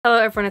Hello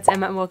everyone, it's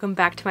Emma and welcome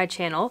back to my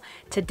channel.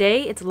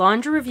 Today it's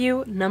laundry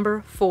review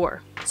number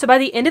 4. So by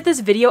the end of this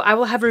video, I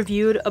will have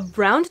reviewed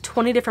around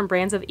 20 different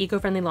brands of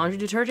eco-friendly laundry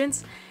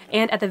detergents,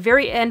 and at the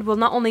very end we'll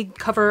not only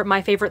cover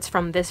my favorites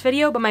from this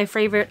video, but my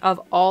favorite of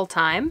all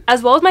time,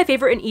 as well as my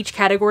favorite in each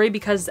category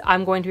because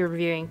I'm going to be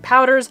reviewing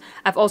powders.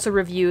 I've also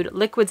reviewed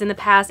liquids in the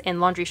past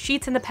and laundry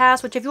sheets in the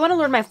past, which if you want to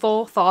learn my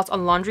full thoughts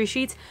on laundry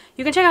sheets,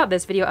 you can check out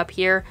this video up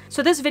here.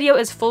 So this video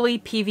is fully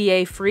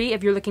PVA free.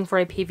 If you're looking for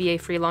a PVA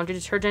free laundry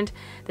detergent,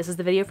 this is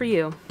the video for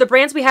you. The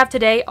brands we have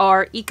today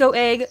are Eco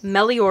Egg,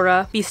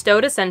 Meliora,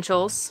 Bestowed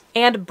Essentials,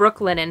 and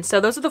Brooklinen. So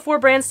those are the 4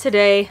 brands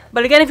today.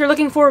 But again, if you're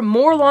looking for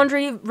more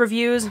laundry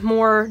reviews,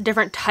 more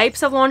different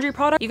types of laundry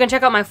products, you can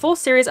check out my full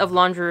series of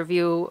laundry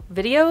review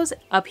videos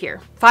up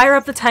here. Fire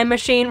up the time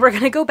machine. We're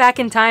gonna go back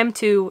in time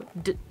to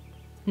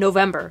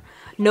November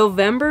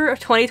of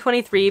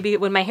 2023,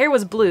 when my hair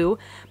was blue,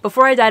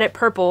 before I dyed it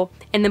purple,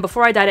 and then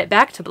before I dyed it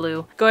back to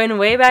blue. Going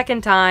way back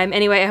in time.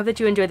 Anyway, I hope that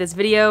you enjoyed this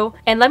video,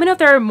 and let me know if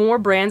there are more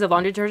brands of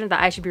laundry detergent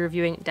that I should be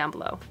reviewing down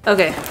below.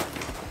 Okay,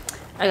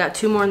 I got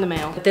 2 more in the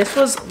mail. This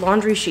was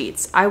laundry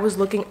sheets. I was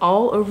looking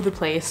all over the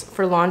place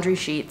for laundry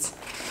sheets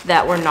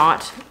that were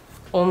not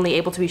only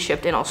able to be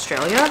shipped in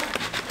Australia.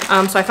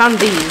 So I found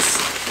these.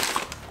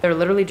 They're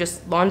literally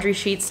just laundry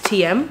sheets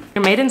TM.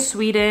 They're made in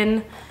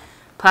Sweden.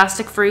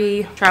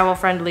 Plastic-free,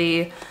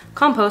 travel-friendly,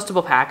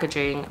 compostable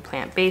packaging,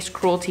 plant-based,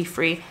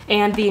 cruelty-free.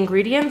 And the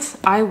ingredients,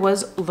 I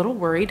was a little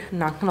worried,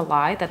 not gonna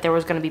lie, that there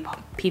was gonna be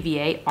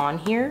PVA on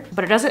here,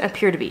 but it doesn't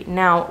appear to be.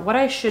 Now, what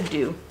I should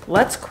do,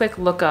 let's quick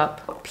look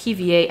up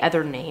PVA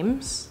other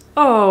names.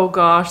 Oh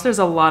gosh, there's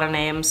a lot of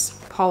names.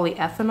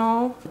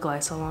 Polyethanol,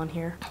 glycol on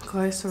here,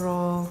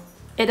 glycerol.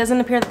 It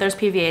doesn't appear that there's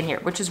PVA in here,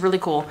 which is really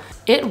cool.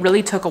 It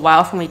really took a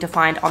while for me to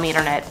find on the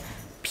internet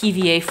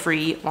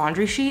PVA-free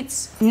laundry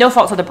sheets. No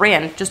fault to the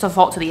brand, just a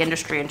fault to the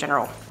industry in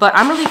general. But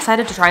I'm really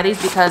excited to try these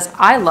because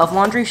I love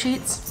laundry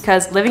sheets.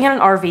 Because living in an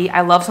RV,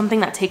 I love something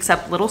that takes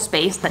up little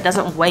space, that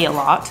doesn't weigh a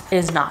lot,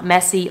 is not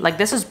messy. Like,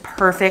 this is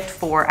perfect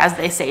for, as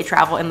they say,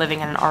 travel and living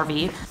in an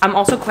RV. I'm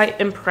also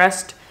quite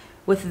impressed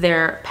with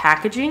their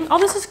packaging. Oh,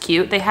 this is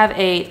cute. They have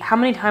a how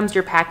many times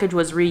your package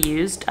was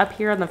reused up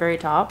here on the very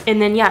top.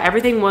 And then yeah,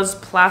 everything was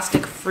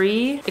plastic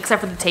free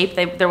except for the tape.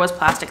 There was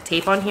plastic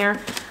tape on here,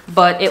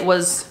 but it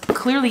was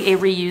clearly a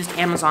reused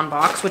Amazon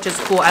box, which is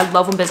cool. I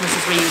love when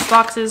businesses reuse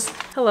boxes.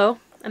 Hello.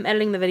 I'm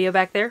editing the video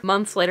back there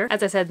months later,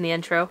 as I said in the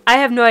intro. I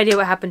have no idea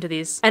what happened to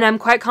these, and I'm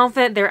quite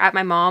confident they're at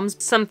my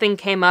mom's. Something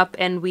came up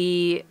and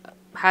we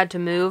had to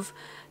move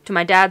to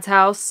my dad's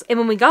house. And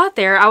when we got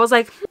there, I was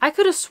like, I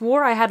could have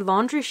swore I had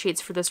laundry sheets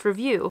for this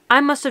review.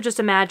 I must have just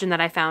imagined that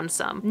I found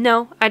some.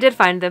 No, I did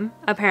find them,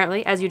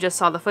 apparently, as you just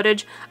saw the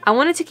footage. I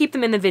wanted to keep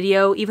them in the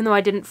video, even though I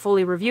didn't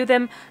fully review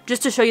them,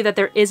 just to show you that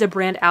there is a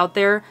brand out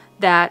there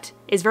that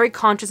is very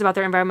conscious about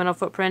their environmental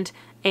footprint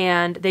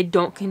and they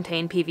don't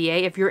contain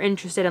PVA. If you're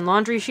interested in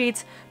laundry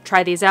sheets,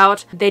 try these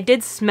out. They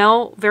did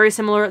smell very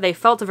similar, they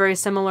felt very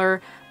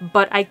similar,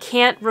 but I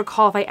can't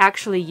recall if I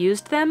actually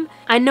used them.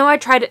 I know I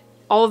tried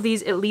all of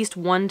these at least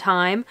one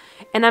time,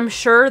 and I'm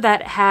sure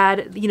that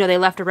had, you know, they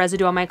left a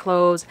residue on my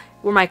clothes,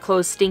 were my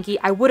clothes stinky,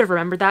 I would have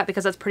remembered that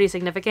because that's pretty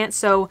significant.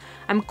 So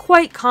I'm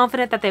quite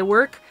confident that they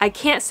work. I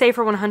can't say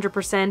for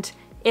 100%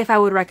 if I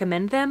would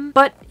recommend them,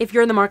 but if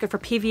you're in the market for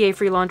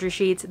PVA-free laundry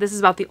sheets, this is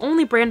about the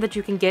only brand that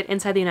you can get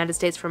inside the United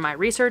States from my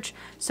research,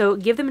 so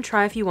give them a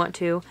try if you want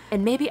to,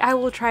 and maybe I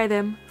will try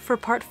them for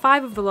part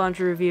 5 of the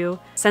laundry review,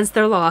 since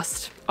they're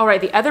lost. Alright,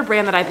 the other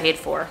brand that I paid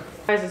for.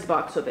 Why is this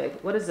box so big?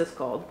 What is this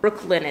called?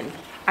 Brooklinen.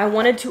 I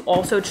wanted to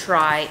also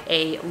try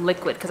a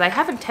liquid, because I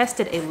haven't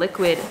tested a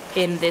liquid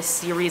in this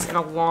series in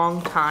a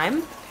long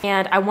time,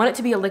 and I want it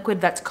to be a liquid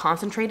that's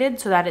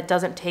concentrated so that it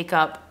doesn't take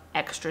up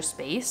extra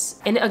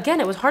space. And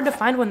again, it was hard to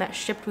find one that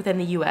shipped within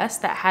the US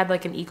that had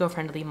like an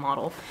eco-friendly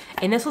model,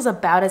 and this was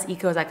about as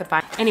eco as I could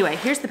find. Anyway,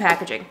 here's the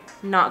packaging.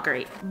 Not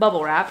great.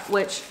 Bubble wrap,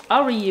 which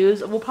I'll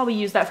reuse. We'll probably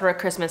use that for a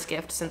Christmas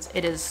gift since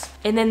it is.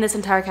 And then this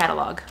entire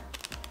catalog.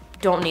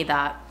 Don't need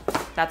that.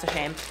 That's a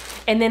shame.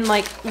 And then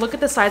like, look at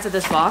the size of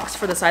this box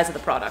for the size of the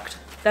product.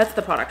 That's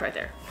the product right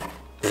there.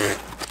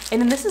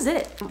 And then this is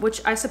it, which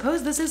I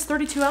suppose this is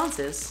 32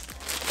 ounces.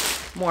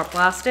 More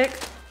plastic.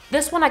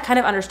 This one I kind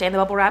of understand the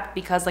bubble wrap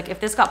because like if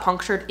this got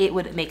punctured, it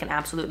would make an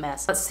absolute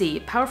mess. Let's see,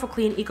 powerful,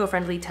 clean,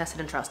 eco-friendly, tested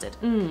and trusted.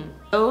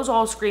 Those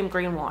all scream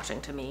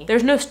greenwashing to me.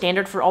 There's no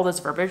standard for all this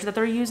verbiage that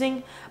they're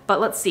using,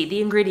 but let's see, the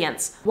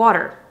ingredients.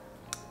 Water.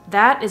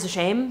 That is a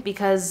shame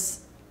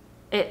because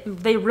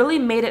they really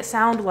made it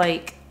sound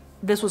like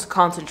this was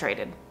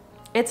concentrated.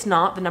 It's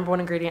not. The #1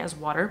 ingredient is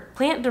water.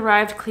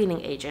 Plant-derived cleaning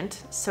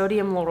agent,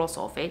 sodium lauryl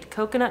sulfate,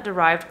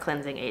 coconut-derived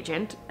cleansing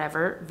agent,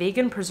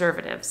 vegan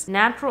preservatives,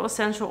 natural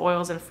essential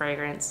oils and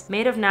fragrance,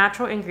 made of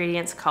natural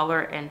ingredients,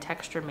 color and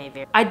texture may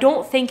vary. I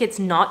don't think it's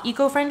not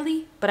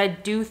eco-friendly, but I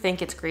do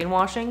think it's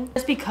greenwashing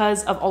just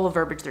because of all the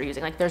verbiage they're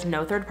using. Like there's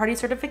no third-party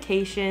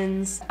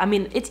certifications. I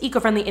mean, it's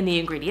eco-friendly in the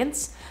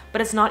ingredients, but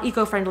it's not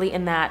eco-friendly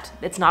in that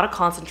it's not a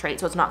concentrate,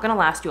 so it's not gonna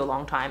last you a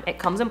long time. It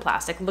comes in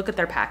plastic. Look at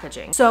their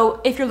packaging. So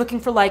if you're looking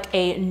for like a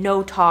a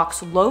no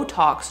tox, low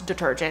tox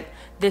detergent,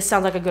 this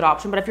sounds like a good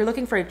option. But if you're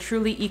looking for a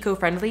truly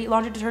eco-friendly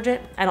laundry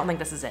detergent, I don't think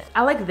this is it.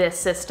 I like this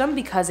system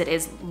because it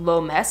is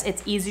low mess.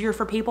 It's easier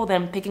for people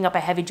than picking up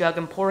a heavy jug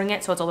and pouring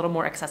it, so it's a little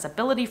more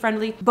accessibility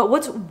friendly. But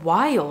what's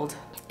wild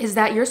is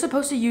that you're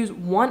supposed to use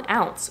 1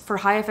 ounce for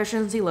high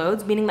efficiency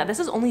loads, meaning that this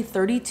is only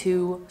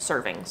 32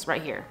 servings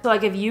right here. So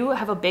like if you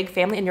have a big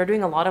family and you're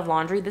doing a lot of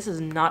laundry, this is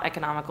not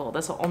economical.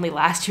 This will only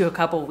last you a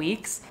couple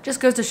weeks.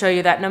 Just goes to show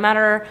you that no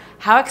matter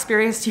how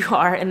experienced you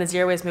are in the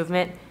zero waste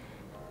movement,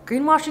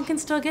 greenwashing can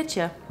still get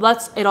you.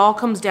 It all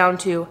comes down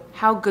to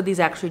how good these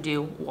actually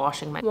do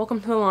washing.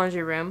 Welcome to the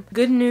laundry room.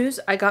 Good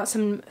news, I got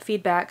some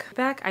feedback.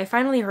 I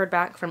finally heard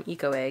back from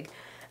EcoEgg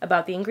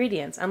about the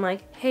ingredients. I'm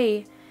like,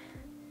 hey,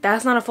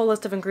 that's not a full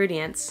list of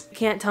ingredients. You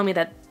can't tell me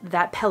that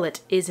that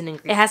pellet is an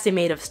ingredient. It has to be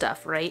made of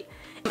stuff, right?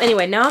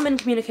 Anyway, now I'm in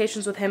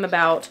communications with him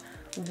about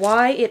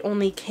why it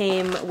only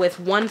came with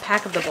 1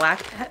 pack of the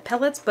black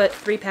pellets, but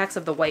 3 packs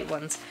of the white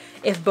ones.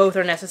 If both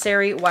are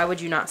necessary, why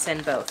would you not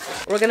send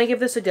both? We're gonna give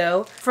this a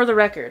go. For the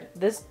record,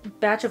 this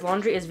batch of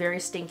laundry is very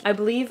stinky. I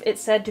believe it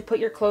said to put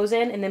your clothes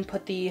in and then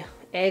put the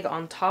egg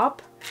on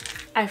top.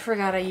 I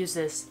forgot I used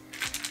this.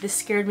 This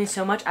scared me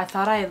so much. I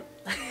thought I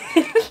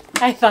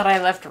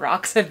left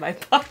rocks in my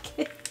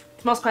pocket.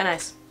 Smells quite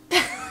nice.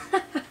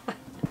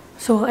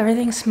 So while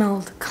everything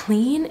smelled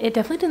clean, it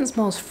definitely didn't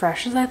smell as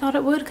fresh as I thought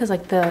it would, because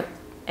like the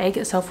egg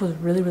itself was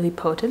really, really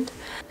potent.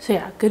 So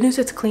yeah, good news,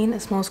 it's clean. It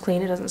smells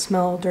clean. It doesn't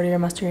smell dirty or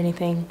musty or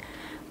anything,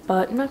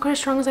 but not quite as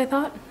strong as I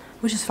thought,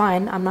 which is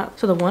fine.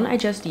 So the one I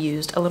just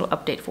used, a little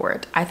update for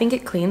it. I think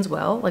it cleans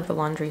well. Like the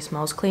laundry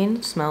smells clean,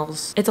 it's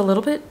a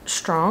little bit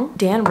strong.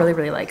 Dan really,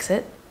 really likes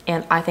it.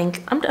 And I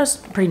think I'm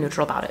just pretty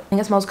neutral about it. I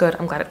think it smells good.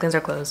 I'm glad it cleans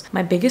our clothes.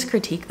 My biggest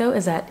critique though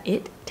is that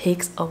it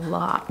takes a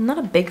lot. I'm not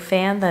a big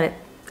fan that it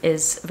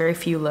is very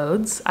few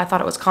loads. I thought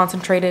it was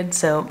concentrated,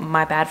 so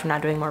my bad for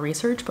not doing more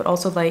research, but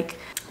also like,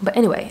 but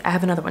anyway, I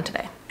have another one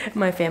today.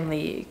 My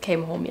family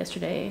came home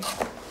yesterday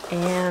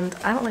and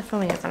I don't like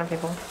filming in front of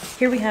people.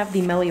 Here we have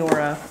the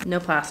Meliora no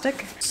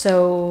plastic.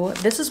 So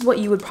this is what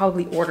you would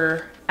probably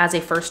order as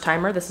a first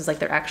timer. This is like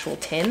their actual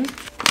tin.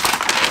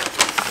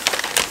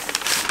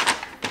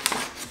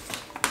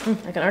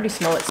 I can already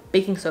smell it.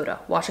 Baking soda,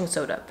 washing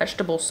soda,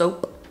 vegetable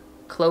soap,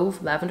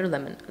 clove, lavender,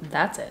 lemon.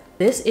 That's it.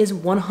 This is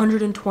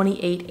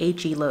 128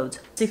 HE loads,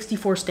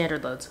 64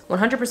 standard loads,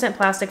 100%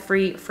 plastic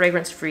free,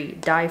 fragrance free,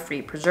 dye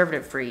free,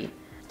 preservative free,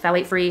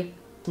 phthalate free,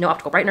 no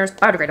optical brighteners,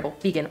 biodegradable,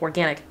 vegan,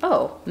 organic.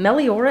 Oh,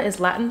 Meliora is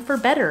Latin for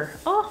better.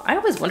 Oh, I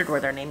always wondered where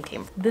their name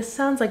came from. This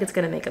sounds like it's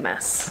gonna make a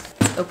mess.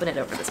 Let's open it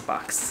over this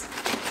box.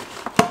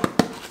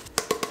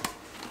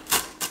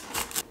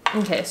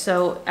 Okay,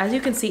 so as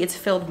you can see, it's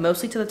filled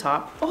mostly to the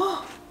top.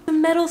 Oh, the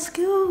metal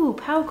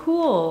scoop, how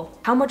cool.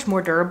 How much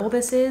more durable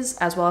this is,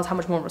 as well as how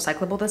much more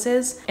recyclable this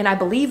is. And I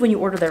believe when you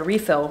order their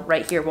refill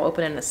right here, we'll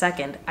open it in a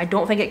second, I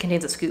don't think it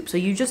contains a scoop. So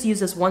you just use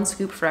this 1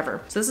 scoop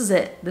forever. So this is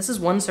it. This is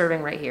 1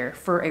 serving right here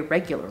for a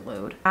regular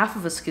load, half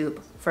of a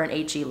scoop for an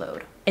HE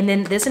load. And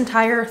then this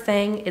entire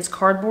thing is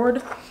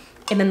cardboard.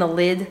 And then the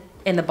lid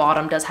in the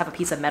bottom does have a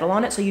piece of metal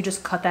on it. So you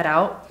just cut that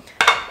out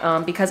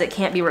because it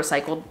can't be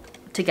recycled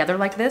together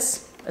like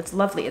this. It's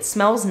lovely. It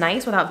smells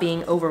nice without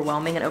being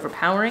overwhelming and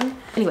overpowering.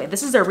 Anyway,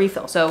 this is their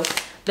refill. So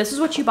this is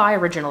what you buy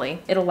originally.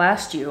 It'll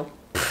last you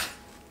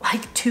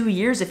like 2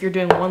 years if you're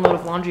doing 1 load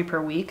of laundry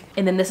per week.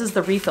 And then this is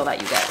the refill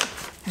that you get.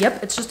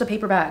 Yep, it's just a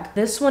paper bag.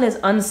 This one is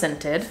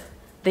unscented.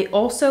 They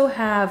also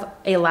have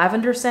a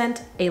lavender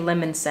scent, a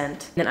lemon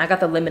scent, and then I got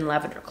the lemon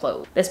lavender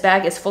clove. This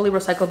bag is fully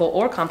recyclable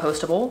or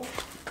compostable.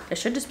 It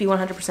should just be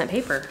 100%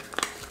 paper.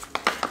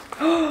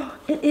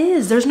 It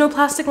is. There's no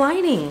plastic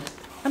lining.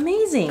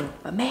 Amazing.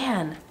 But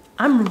man,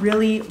 I'm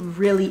really,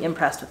 really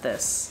impressed with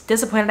this.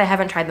 Disappointed I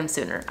haven't tried them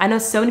sooner. I know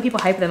so many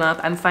people hype them up.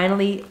 I'm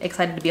finally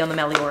excited to be on the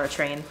Meliora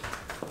train.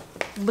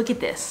 Look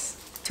at this.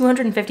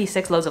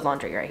 256 loads of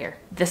laundry right here.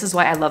 This is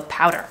why I love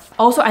powder.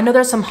 Also, I know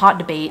there's some hot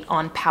debate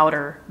on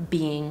powder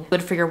being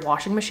good for your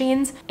washing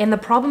machines. And the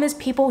problem is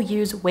people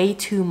use way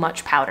too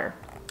much powder.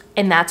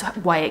 And that's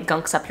why it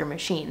gunks up your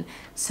machine.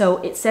 So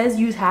it says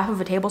use half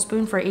of a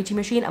tablespoon for a HE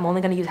machine. I'm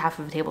only gonna use half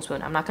of a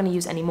tablespoon. I'm not gonna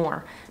use any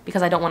more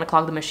because I don't wanna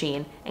clog the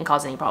machine and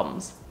cause any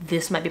problems.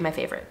 This might be my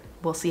favorite.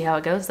 We'll see how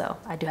it goes though.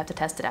 I do have to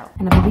test it out.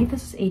 And I believe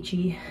this is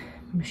HE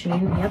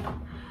machine, yep.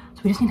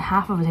 So we just need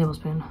half of a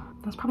tablespoon.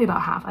 That's probably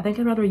about half. I think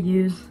I'd rather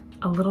use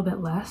a little bit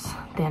less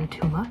than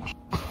too much.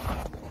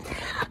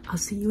 I'll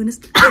see you when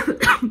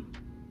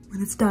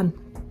it's done.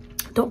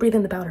 Don't breathe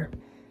in the powder.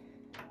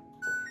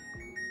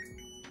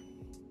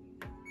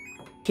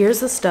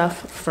 Here's the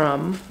stuff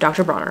from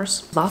Dr.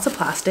 Bronner's. Lots of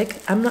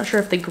plastic. I'm not sure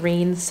if the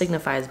green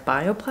signifies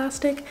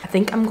bioplastic. I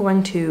think I'm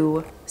going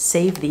to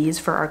save these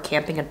for our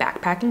camping and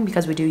backpacking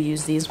because we do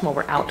use these while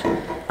we're out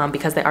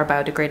because they are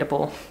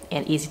biodegradable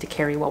and easy to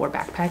carry while we're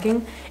backpacking.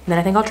 And then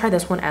I think I'll try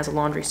this one as a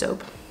laundry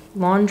soap.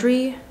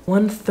 laundry,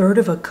 1/3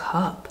 of a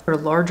cup for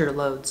larger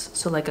loads.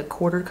 So like a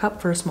 1/4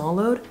 cup for a small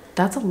load.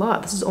 That's a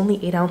lot. This is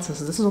only 8 ounces,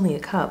 so this is only a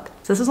cup.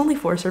 So this is only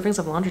 4 servings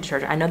of laundry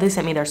detergent. I know they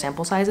sent me their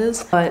sample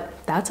sizes, but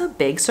that's a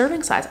big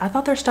serving size. I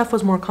thought their stuff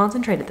was more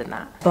concentrated than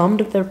that.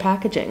 Bummed with their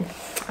packaging.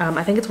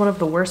 I think it's one of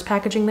the worst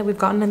packaging that we've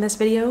gotten in this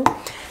video,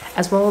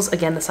 as well as,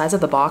 again, the size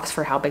of the box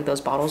for how big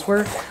those bottles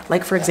were.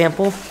 Like, for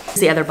example,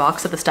 the other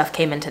box that the stuff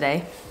came in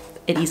today.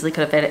 It easily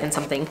could have fit it in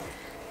something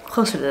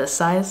closer to this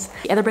size.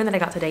 The other brand that I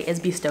got today is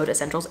Bestowed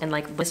Essentials, and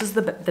like this is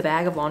the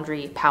bag of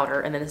laundry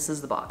powder, and then this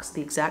is the box,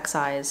 the exact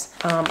size.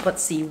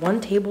 Let's see, 1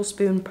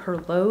 tablespoon per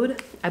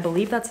load. I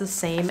believe that's the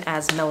same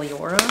as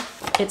Meliora.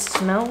 It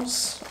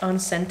smells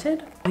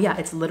unscented. Yeah,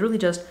 it's literally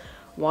just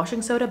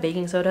washing soda,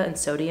 baking soda, and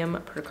sodium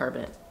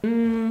percarbonate.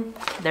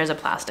 There's a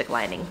plastic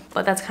lining,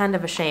 but that's kind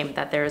of a shame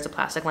that there is a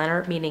plastic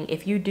liner, meaning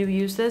if you do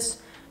use this,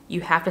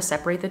 you have to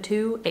separate the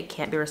two. It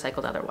can't be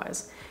recycled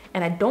otherwise.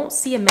 And I don't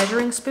see a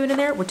measuring spoon in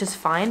there, which is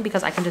fine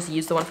because I can just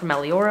use the one from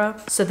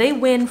Meliora. So they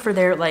win for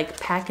their like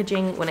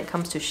packaging when it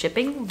comes to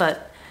shipping,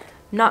 but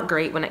not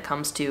great when it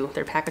comes to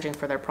their packaging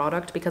for their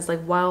product, because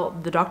like while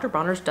the Dr.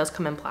 Bronner's does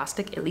come in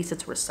plastic, at least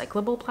it's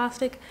recyclable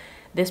plastic.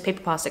 This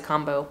paper plastic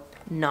combo,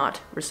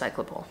 not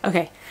recyclable.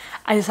 Okay,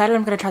 I decided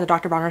I'm gonna try the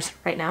Dr. Bronner's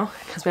right now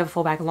because we have a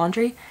full bag of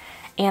laundry,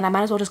 and I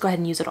might as well just go ahead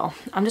and use it all.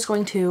 I'm just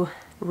going to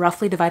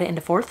roughly divide it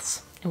into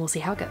fourths and we'll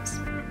see how it goes.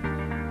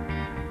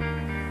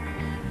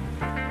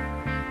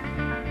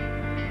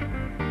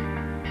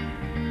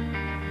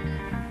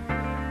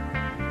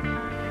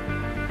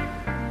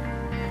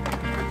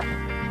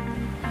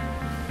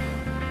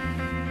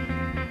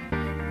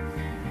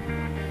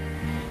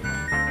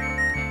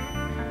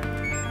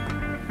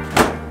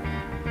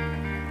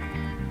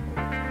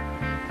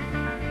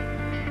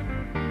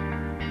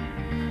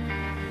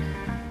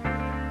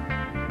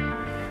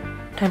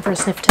 Time for a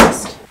sniff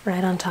test.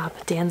 Right on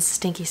top, Dan's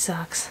stinky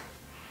socks.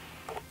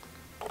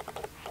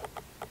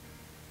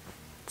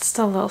 It's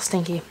still a little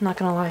stinky, not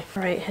gonna lie.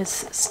 All right, his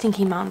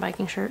stinky mountain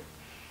biking shirt.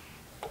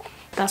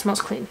 That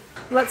smells clean.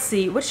 Let's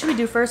see, what should we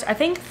do first? I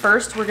think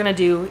first we're gonna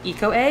do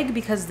Eco Egg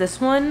because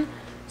this one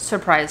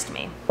surprised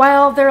me.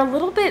 While they're a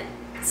little bit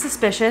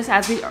suspicious,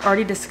 as we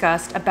already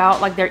discussed, about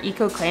like their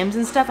eco claims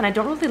and stuff, and I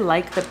don't really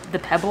like the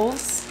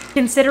pebbles.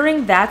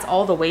 Considering that's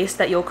all the waste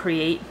that you'll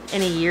create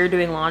in a year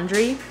doing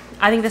laundry,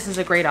 I think this is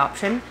a great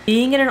option.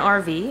 Being in an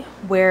RV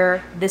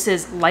where this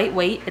is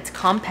lightweight, it's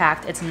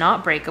compact, it's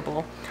not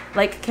breakable.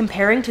 Like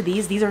comparing to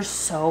these are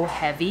so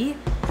heavy.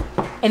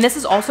 And this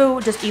is also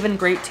just even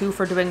great too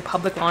for doing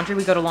public laundry.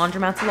 We go to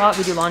laundromats a lot.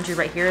 We do laundry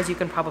right here, as you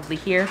can probably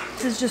hear.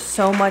 This is just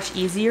so much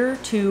easier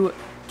to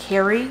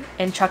carry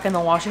and chuck in the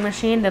washing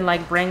machine than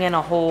like bring in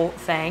a whole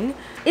thing.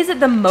 Is it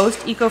the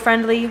most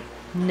eco-friendly?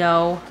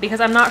 No, because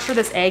I'm not sure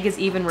this egg is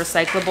even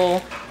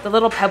recyclable. The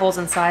little pebbles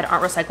inside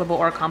aren't recyclable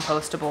or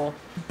compostable.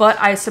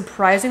 But I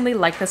surprisingly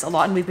like this a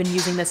lot, and we've been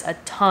using this a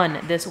ton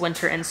this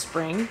winter and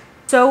spring.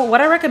 So would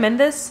I recommend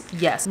this?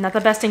 Yes. Not the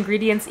best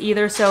ingredients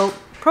either, so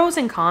pros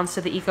and cons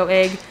to the Eco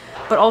Egg,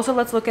 but also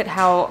let's look at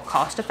how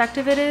cost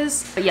effective it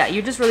is. But yeah,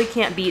 you just really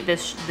can't beat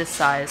this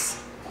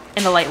size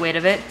and the lightweight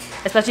of it,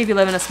 especially if you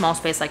live in a small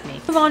space like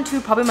me. Move on to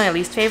probably my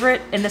least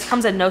favorite, and this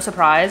comes at no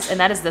surprise, and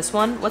that is this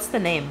one. What's the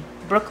name?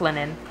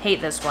 Brooklinen. Hate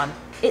this one.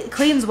 It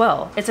cleans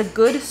well. It's a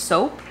good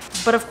soap,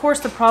 but of course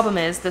the problem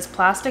is this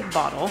plastic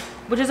bottle,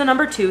 which is a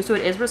number 2, so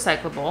it is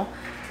recyclable.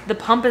 The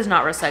pump is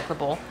not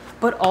recyclable,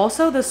 but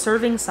also the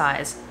serving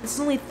size. This is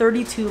only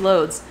 32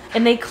 loads,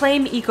 and they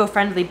claim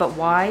eco-friendly, but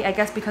why? I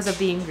guess because of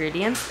the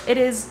ingredients. It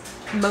is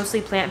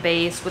mostly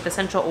plant-based with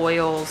essential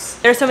oils.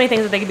 There's so many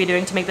things that they could be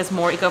doing to make this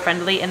more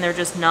eco-friendly, and they're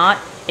just not.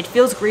 It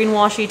feels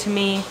greenwashy to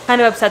me.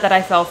 Kind of upset that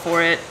I fell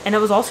for it, and it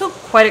was also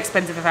quite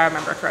expensive if I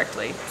remember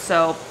correctly.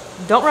 So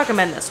don't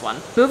recommend this one.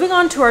 Moving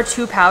on to our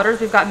 2 powders,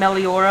 we've got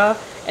Meliora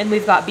and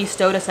we've got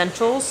Bestowed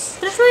Essentials.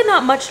 There's really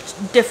not much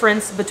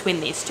difference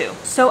between these two.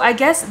 So I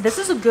guess this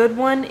is a good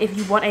one if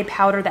you want a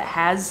powder that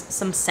has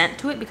some scent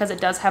to it, because it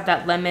does have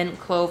that lemon,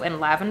 clove, and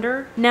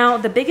lavender. Now,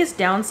 the biggest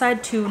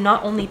downside to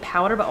not only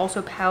powder, but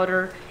also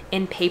powder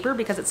in paper,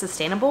 because it's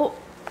sustainable,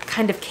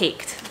 kind of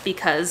caked,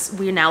 because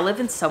we now live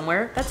in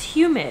somewhere that's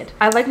humid.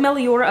 I like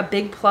Meliora. A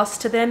big plus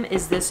to them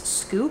is this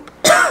scoop.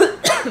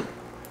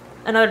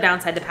 Another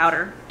downside to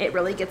powder, it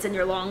really gets in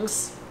your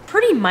lungs.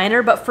 Pretty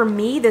minor, but for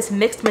me, this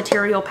mixed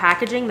material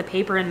packaging, the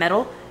paper and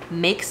metal,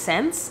 makes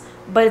sense,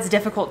 but it's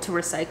difficult to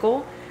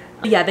recycle.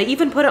 Yeah, they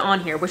even put it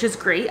on here, which is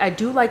great. I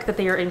do like that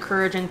they are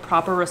encouraging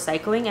proper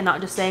recycling and not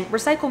just saying,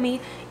 recycle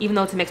me, even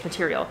though it's a mixed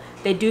material.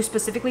 They do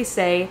specifically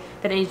say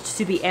that it needs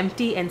to be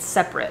empty and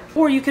separate,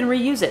 or you can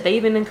reuse it. They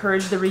even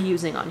encourage the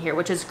reusing on here,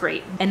 which is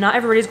great. And not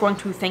everybody's going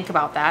to think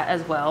about that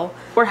as well,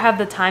 or have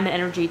the time and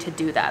energy to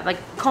do that. Like,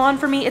 con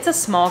for me, it's a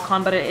small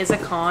con, but it is a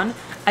con.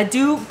 I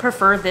do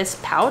prefer this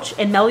pouch,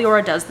 and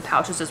Meliora does the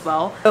pouches as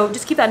well. So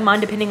just keep that in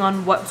mind depending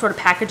on what sort of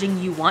packaging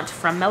you want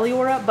from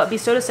Meliora. But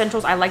Bestowed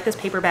Essentials, I like this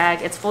paper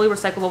bag. It's fully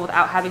recyclable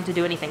without having to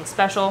do anything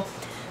special.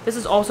 This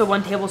is also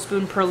 1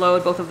 tablespoon per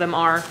load. Both of them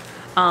are.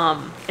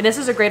 And this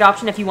is a great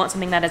option if you want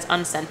something that is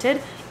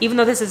unscented. Even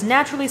though this is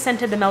naturally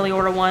scented, the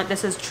Meliora one,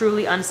 this is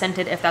truly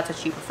unscented if that's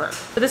what you prefer.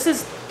 So this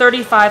is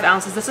 35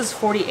 ounces, this is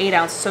 48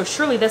 ounces. So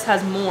surely this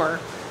has more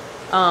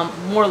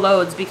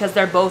loads because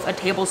they're both a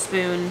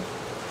tablespoon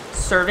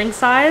serving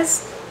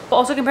size. We'll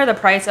also compare the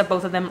price of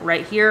both of them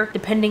right here,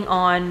 depending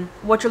on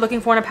what you're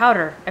looking for in a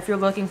powder. If you're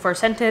looking for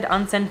scented,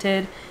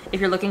 unscented, if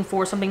you're looking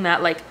for something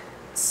that like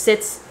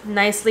sits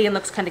nicely and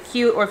looks kind of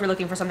cute, or if you're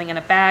looking for something in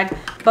a bag.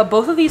 But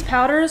both of these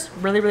powders,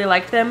 really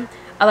liked them.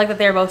 I like that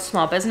they're both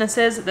small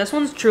businesses. This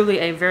one's truly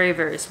a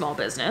very small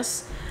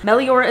business.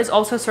 Meliora is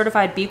also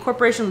certified B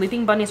Corporation,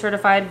 Leaping Bunny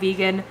certified,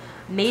 vegan,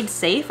 made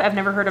safe. I've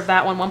never heard of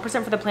that one.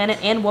 1% for the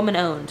planet and woman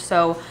owned.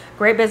 So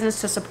great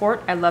business to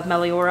support. I love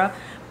Meliora.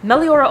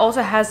 Meliora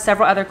also has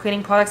several other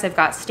cleaning products. They've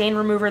got stain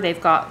remover,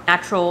 they've got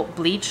natural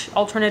bleach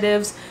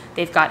alternatives,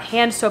 they've got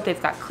hand soap,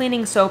 they've got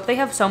cleaning soap. They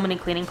have so many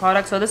cleaning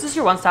products. So this is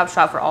your one-stop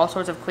shop for all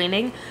sorts of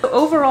cleaning. So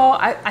overall,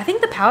 I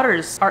think the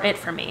powders are it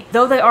for me.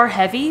 Though they are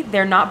heavy,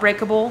 they're not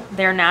breakable,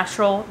 they're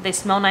natural, they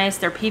smell nice,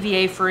 they're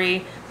PVA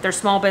free, they're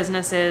small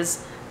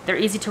businesses, they're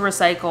easy to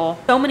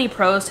recycle. So many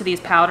pros to these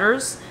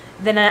powders.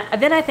 Then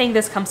I think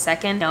this comes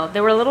second. No,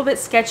 they were a little bit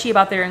sketchy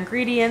about their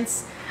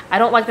ingredients. I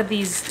don't like that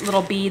these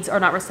little beads are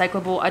not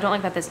recyclable. I don't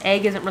like that this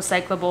egg isn't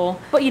recyclable.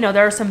 But you know,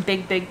 there are some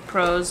big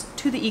pros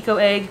to the Eco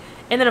Egg.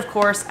 And then of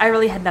course, I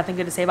really had nothing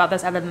good to say about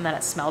this other than that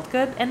it smelled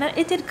good and that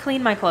it did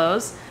clean my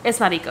clothes. It's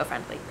not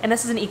eco-friendly. And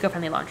this is an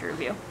eco-friendly laundry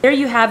review. There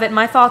you have it,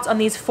 my thoughts on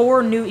these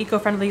 4 new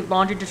eco-friendly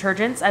laundry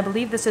detergents. I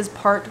believe this is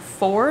part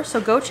 4.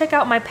 So go check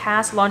out my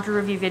past laundry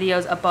review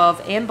videos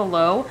above and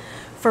below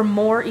for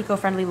more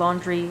eco-friendly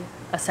laundry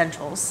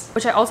essentials,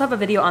 which I also have a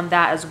video on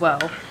that as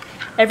well.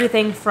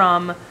 Everything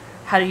from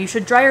how you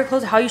should dry your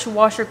clothes, how you should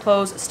wash your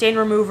clothes, stain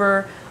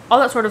remover, all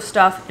that sort of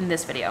stuff in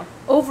this video.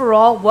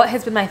 Overall, what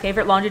has been my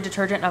favorite laundry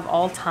detergent of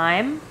all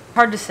time?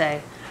 Hard to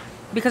say,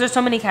 because there's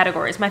so many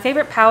categories. My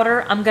favorite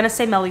powder, I'm gonna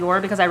say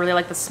Meliora because I really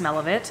like the smell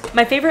of it.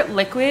 My favorite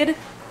liquid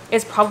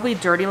is probably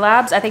Dirty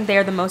Labs. I think they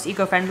are the most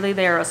eco-friendly.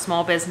 They are a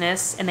small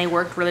business and they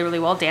worked really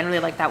well. Dan really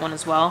liked that one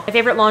as well. My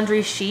favorite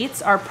laundry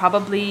sheets are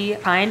probably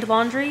Kind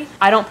Laundry.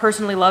 I don't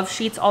personally love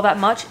sheets all that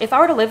much. If I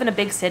were to live in a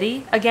big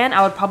city, again,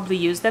 I would probably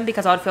use them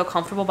because I would feel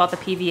comfortable about the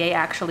PVA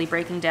actually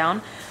breaking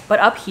down. But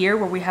up here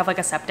where we have like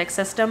a septic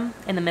system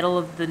in the middle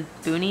of the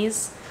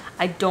boonies,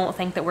 I don't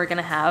think that we're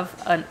gonna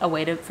have a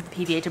way for the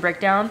PVA to break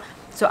down.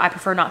 So I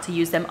prefer not to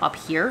use them up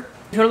here.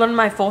 If you want to learn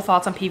my full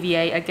thoughts on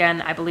PVA,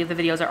 again, I believe the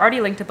videos are already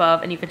linked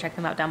above and you can check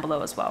them out down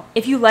below as well.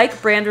 If you like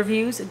brand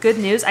reviews, good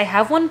news, I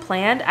have one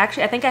planned.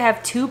 Actually, I think I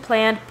have 2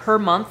 planned per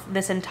month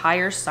this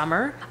entire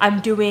summer. I'm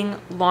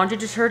doing laundry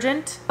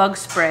detergent, bug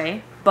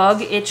spray,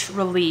 bug itch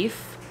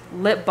relief,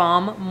 lip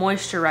balm,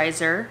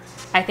 moisturizer.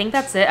 I think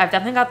that's it. I've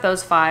definitely got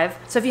those 5.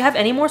 So if you have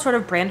any more sort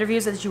of brand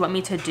reviews that you want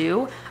me to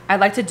do, I'd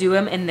like to do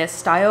them in this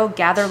style.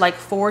 Gather like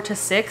 4 to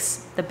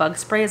 6. The bug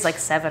spray is like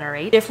 7 or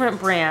 8.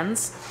 Different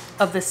brands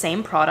of the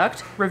same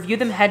product, review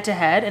them head to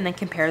head and then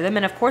compare them.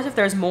 And of course, if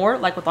there's more,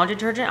 like with laundry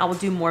detergent, I will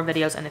do more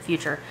videos in the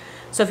future.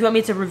 So if you want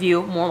me to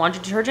review more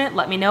laundry detergent,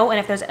 let me know. And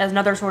if there's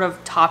another sort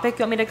of topic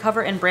you want me to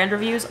cover in brand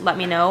reviews, let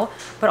me know.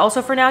 But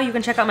also for now, you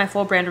can check out my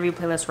full brand review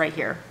playlist right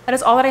here. That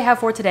is all that I have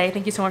for today.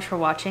 Thank you so much for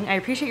watching. I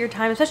appreciate your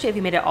time, especially if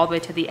you made it all the way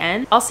to the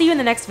end. I'll see you in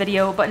the next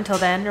video, but until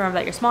then, remember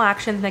that your small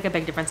actions make a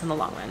big difference in the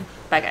long run.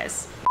 Bye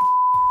guys.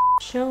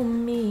 Show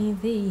me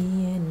the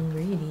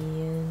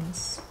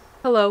ingredients.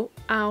 Hello.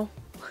 Ow.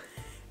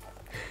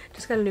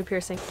 Just got a new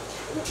piercing.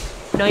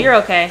 No, you're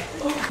okay.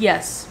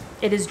 Yes.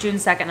 It is June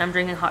 2nd. I'm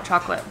drinking hot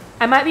chocolate.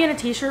 I might be in a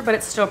t-shirt, but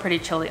it's still pretty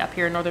chilly up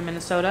here in northern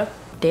Minnesota.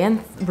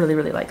 Dan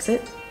really likes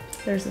it.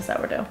 There's the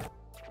sourdough.